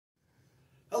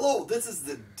Hello, this is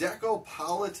the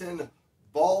Decopolitan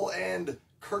ball and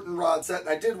curtain rod set, and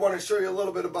I did want to show you a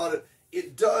little bit about it.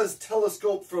 It does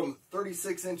telescope from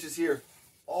 36 inches here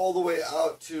all the way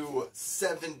out to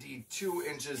 72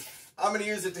 inches. I'm going to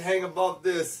use it to hang above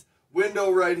this window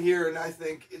right here, and I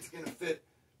think it's going to fit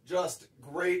just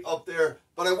great up there.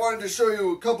 But I wanted to show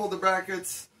you a couple of the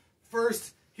brackets.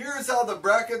 First, here's how the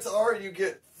brackets are. You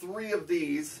get 3 of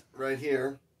these right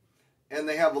here, and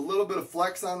they have a little bit of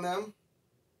flex on them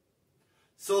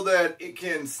so that it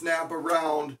can snap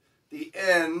around the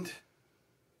end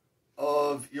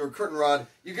of your curtain rod.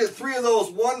 You get 3 of those,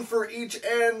 1 for each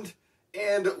end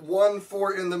and 1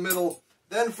 for in the middle.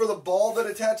 Then for the ball that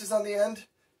attaches on the end,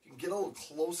 you can get a little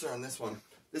closer on this one.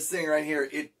 This thing right here,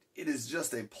 it is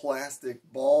just a plastic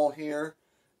ball here,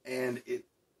 and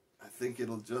I think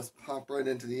it'll just pop right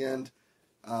into the end.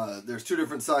 There's 2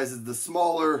 different sizes. The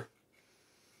smaller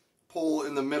pole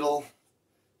in the middle,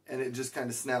 and it just kind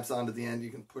of snaps onto the end. You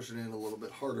can push it in a little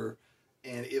bit harder,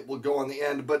 and it will go on the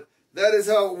end. But that is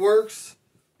how it works.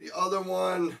 The other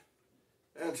one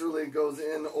naturally goes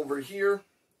in over here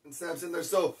and snaps in there.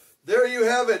 So there you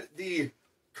have it, the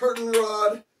curtain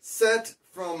rod set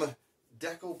from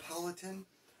Decopolitan.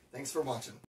 Thanks for watching.